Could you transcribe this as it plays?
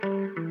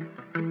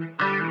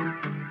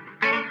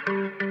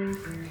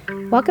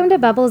Welcome to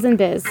Bubbles and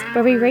Biz,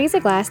 where we raise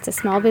a glass to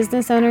small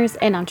business owners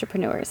and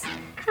entrepreneurs.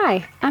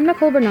 Hi, I'm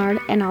Nicole Bernard,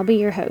 and I'll be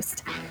your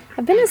host.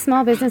 I've been a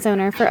small business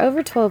owner for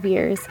over 12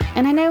 years,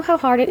 and I know how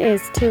hard it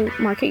is to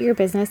market your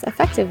business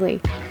effectively.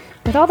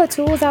 With all the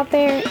tools out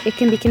there, it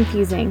can be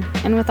confusing,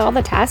 and with all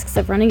the tasks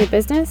of running a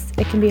business,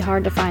 it can be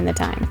hard to find the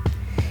time.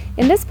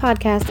 In this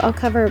podcast, I'll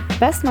cover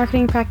best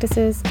marketing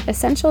practices,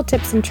 essential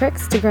tips and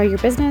tricks to grow your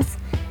business,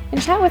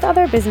 and chat with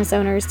other business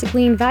owners to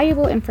glean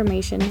valuable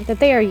information that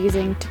they are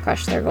using to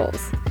crush their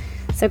goals.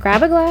 So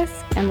grab a glass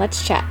and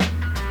let's chat.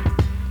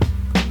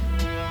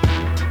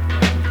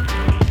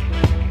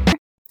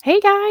 Hey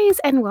guys,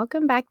 and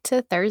welcome back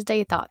to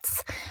Thursday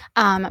Thoughts.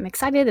 I'm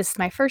excited. This is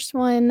my first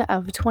one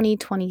of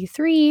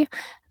 2023.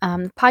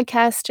 The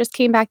podcast just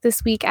came back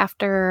this week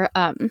after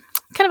kind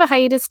of a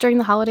hiatus during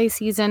the holiday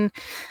season.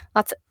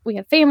 We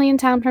had family in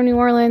town from New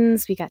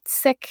Orleans. We got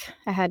sick.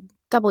 I had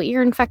double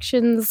ear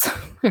infections.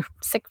 We were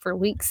sick for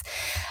weeks.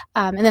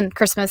 And then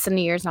Christmas and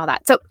New Year's and all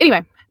that. So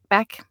anyway,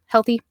 back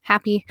healthy,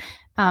 happy,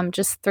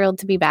 just thrilled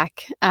to be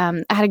back.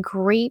 I had a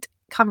great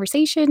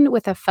conversation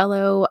with a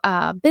fellow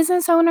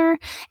business owner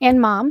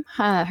and mom.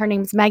 Her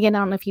name's Megan. I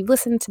don't know if you've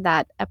listened to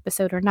that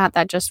episode or not.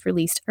 That just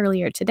released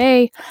earlier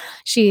today.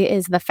 She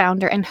is the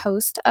founder and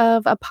host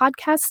of a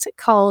podcast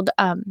called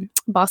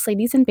Boss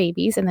Ladies and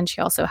Babies. And then she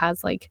also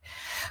has like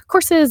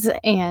courses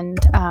and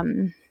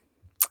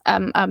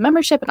a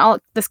membership and all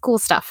this cool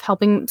stuff,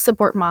 helping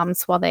support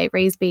moms while they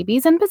raise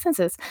babies and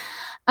businesses.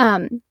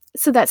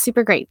 So that's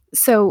super great.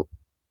 So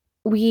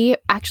we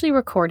actually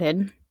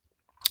recorded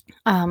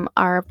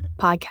our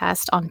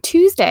podcast on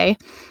Tuesday.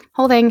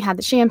 Whole thing had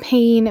the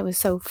champagne. It was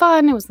so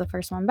fun. It was the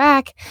first one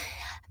back.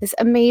 This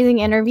amazing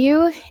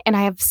interview. And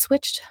I have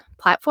switched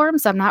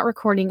platforms. So I'm not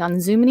recording on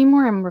Zoom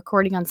anymore. I'm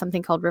recording on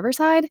something called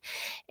Riverside.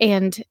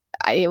 And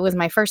it was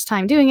my first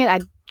time doing it.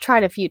 I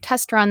tried a few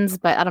test runs,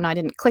 but I don't know. I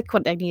didn't click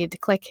what I needed to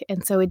click.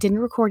 And so it didn't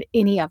record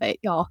any of it,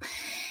 y'all.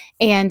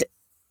 And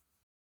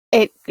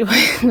it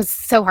was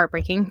so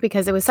heartbreaking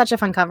because it was such a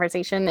fun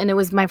conversation, and it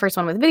was my first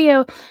one with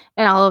video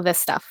and all of this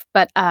stuff.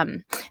 But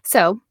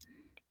so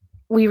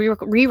we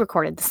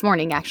re-recorded this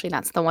morning. Actually,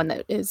 that's the one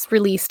that is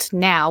released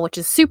now, which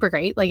is super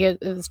great. Like it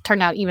was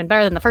turned out even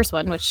better than the first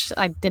one, which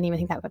I didn't even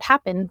think that would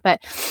happen.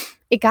 But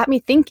it got me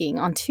thinking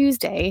on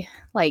Tuesday,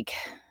 like,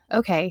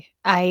 okay,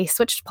 I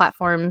switched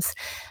platforms.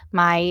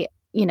 My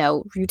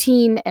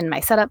routine and my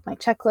setup, my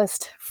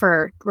checklist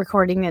for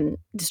recording and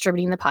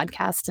distributing the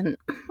podcast and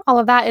all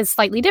of that is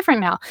slightly different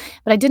now,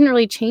 but I didn't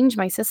really change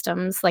my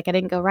systems. Like I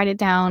didn't go write it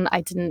down.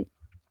 I didn't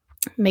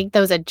make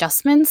those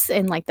adjustments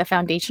in like the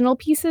foundational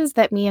pieces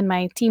that me and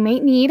my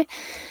teammate need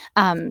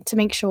to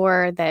make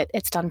sure that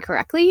it's done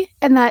correctly.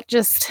 And that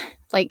just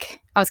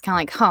like, I was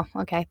kind of like,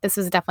 okay, this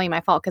is definitely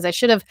my fault because I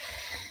should have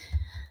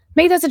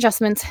made those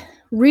adjustments,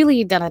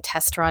 really done a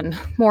test run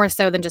more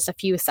so than just a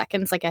few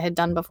seconds like I had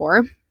done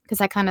before. Because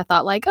I kind of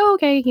thought like, oh,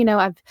 okay,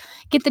 I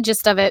get the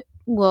gist of it.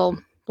 We'll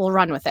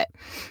run with it.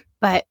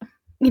 But,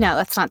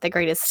 that's not the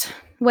greatest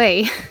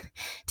way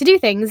to do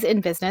things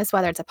in business,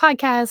 whether it's a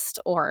podcast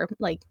or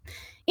like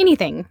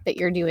anything that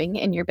you're doing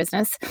in your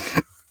business.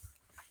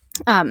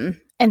 And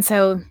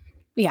so,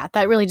 yeah,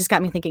 that really just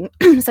got me thinking.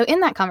 So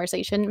in that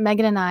conversation,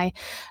 Megan and I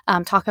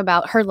talk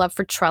about her love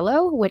for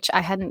Trello, which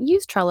I hadn't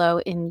used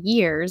Trello in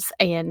years.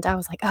 And I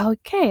was like, oh,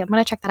 okay, I'm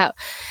going to check that out.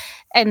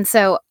 And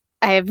so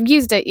I have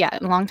used it, a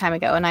long time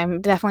ago, and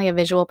I'm definitely a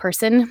visual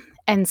person.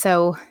 And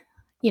so,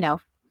 the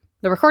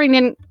recording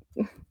didn't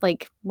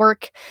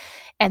work.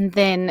 And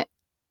then,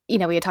 we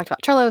had talked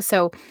about Trello.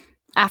 So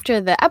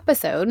after the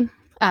episode,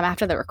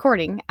 after the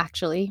recording,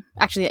 actually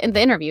in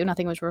the interview,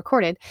 nothing was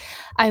recorded.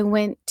 I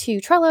went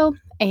to Trello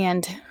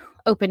and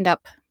opened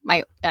up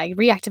I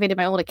reactivated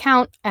my old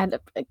account, had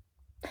a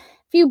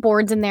few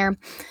boards in there,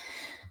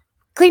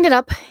 cleaned it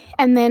up,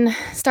 and then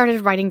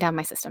started writing down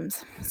my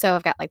systems. So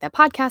I've got like the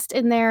podcast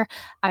in there.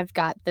 I've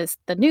got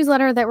the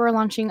newsletter that we're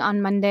launching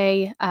on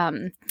Monday.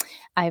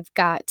 I've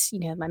got,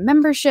 my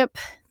membership,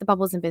 the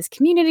Bubbles and Biz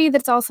community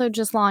that's also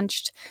just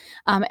launched.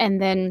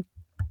 And then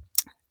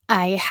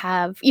I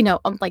have,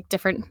 like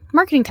different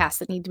marketing tasks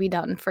that need to be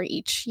done for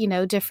each,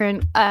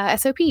 different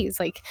SOPs,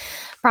 like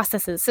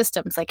processes,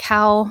 systems, like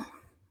how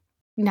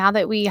now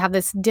that we have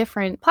this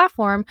different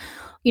platform,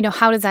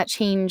 how does that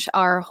change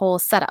our whole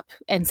setup?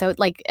 And so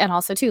and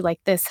also too,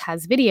 like this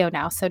has video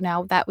now. So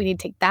now that we need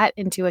to take that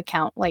into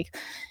account, like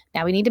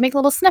now we need to make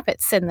little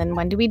snippets. And then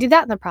when do we do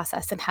that in the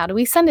process? And how do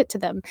we send it to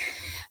them?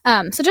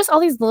 So just all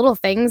these little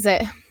things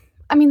that,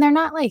 they're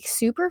not like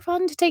super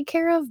fun to take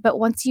care of, but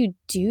once you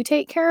do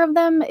take care of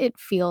them, it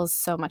feels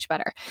so much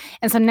better.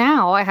 And so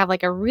now I have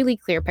like a really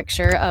clear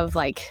picture of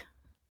like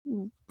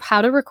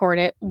how to record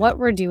it, what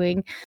we're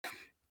doing,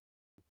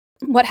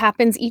 what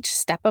happens each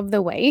step of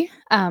the way.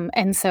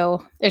 And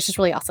so it's just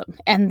really awesome.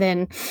 And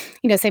then,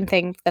 same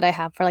thing that I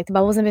have for like the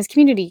Bubbles and Biz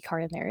community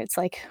card in there. It's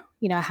like,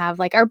 I have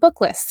like our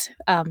book list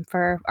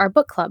for our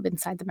book club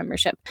inside the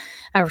membership.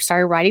 I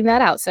started writing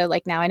that out. So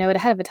like now I know it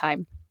ahead of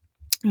time.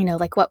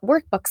 Like what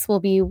workbooks will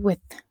be with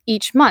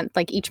each month.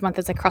 Like each month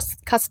is a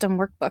custom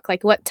workbook,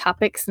 like what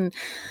topics and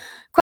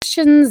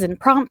questions and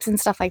prompts and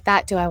stuff like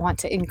that do I want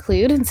to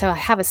include? And so I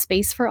have a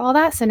space for all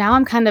that. So now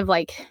I'm kind of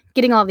like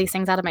getting all these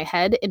things out of my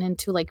head and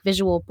into like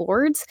visual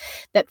boards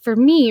that for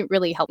me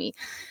really help me.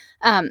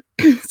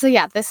 So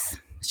yeah, this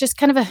is just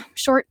kind of a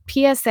short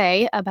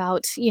PSA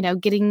about,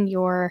 getting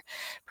your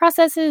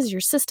processes,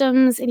 your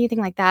systems, anything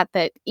like that,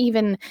 that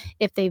even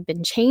if they've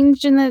been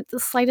changed in the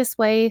slightest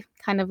way,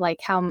 kind of like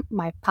how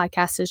my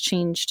podcast has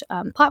changed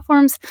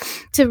platforms,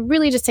 to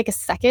really just take a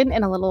second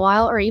in a little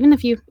while, or even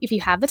if you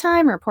have the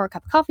time, or pour a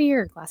cup of coffee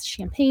or a glass of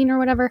champagne or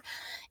whatever,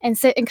 and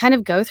sit and kind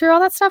of go through all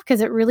that stuff, because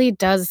it really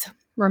does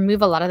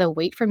remove a lot of the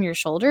weight from your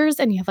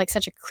shoulders, and you have like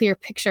such a clear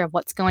picture of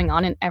what's going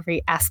on in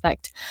every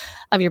aspect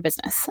of your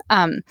business.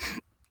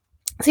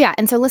 So yeah,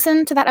 and so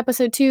listen to that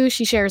episode too.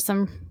 She shares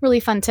some really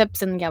fun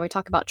tips, and yeah, we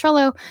talk about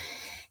Trello,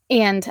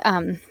 and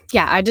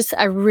yeah,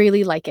 I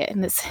really like it,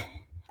 and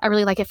I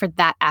really like it for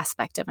that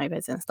aspect of my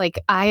business. Like,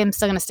 I am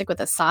still going to stick with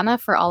Asana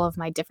for all of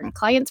my different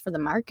clients for the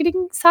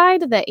marketing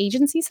side, the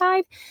agency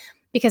side,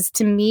 because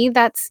to me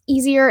that's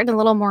easier and a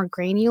little more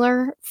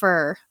granular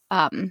for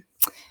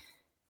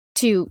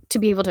to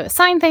be able to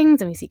assign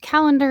things, and we see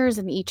calendars,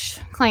 and each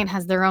client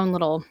has their own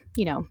little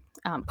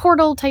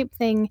portal type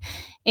thing,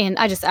 and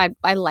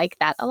I like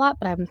that a lot.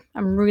 But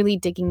I'm really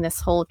digging this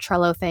whole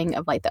Trello thing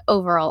of like the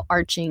overall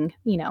arching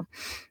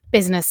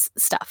business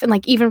stuff, and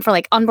like even for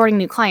like onboarding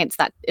new clients,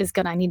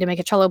 I need to make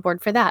a Trello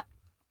board for that.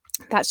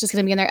 That's just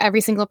going to be in there every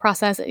single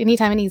process.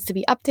 Anytime it needs to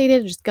be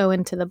updated, just go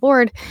into the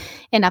board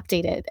and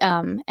update it.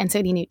 And so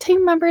any new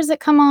team members that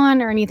come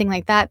on or anything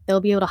like that, they'll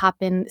be able to hop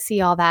in,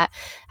 see all that,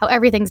 how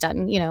everything's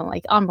done,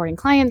 like onboarding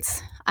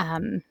clients,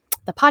 the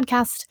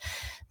podcast,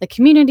 the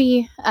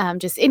community,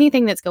 just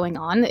anything that's going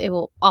on, it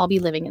will all be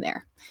living in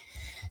there.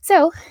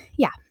 So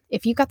yeah,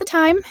 if you've got the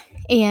time,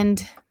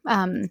 and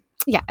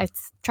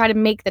it's try to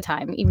make the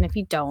time, even if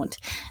you don't.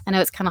 I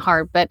know it's kind of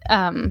hard, but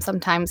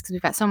sometimes, because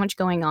we've got so much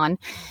going on,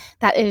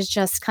 that is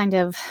just kind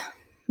of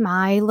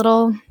my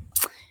little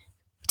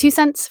 2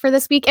 cents for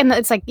this week. And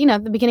it's like,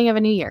 the beginning of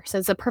a new year. So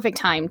it's a perfect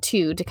time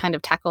to kind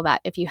of tackle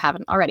that if you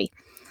haven't already.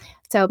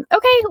 So,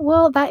 okay,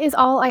 well, that is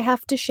all I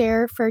have to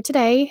share for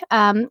today.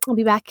 I'll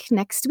be back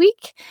next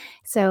week.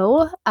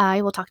 So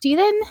I will talk to you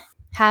then.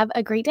 Have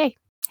a great day.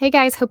 Hey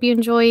guys, hope you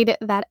enjoyed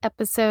that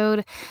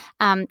episode.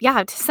 Send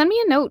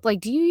me a note. Like,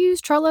 do you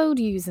use Trello?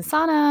 Do you use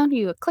Asana? Are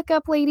you a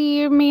ClickUp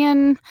lady,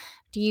 man?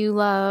 Do you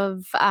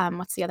love,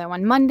 what's the other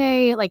one?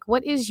 Monday? Like,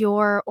 what is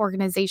your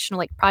organizational,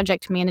 like,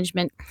 project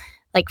management,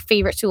 like,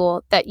 favorite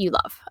tool that you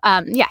love?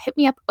 Hit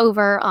me up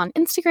over on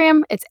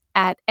Instagram. It's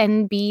at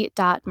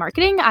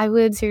nb.marketing. I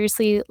would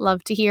seriously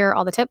love to hear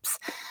all the tips.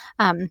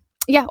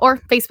 Or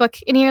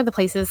Facebook, any of the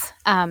places.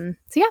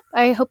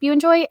 I hope you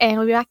enjoy, and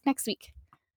we'll be back next week.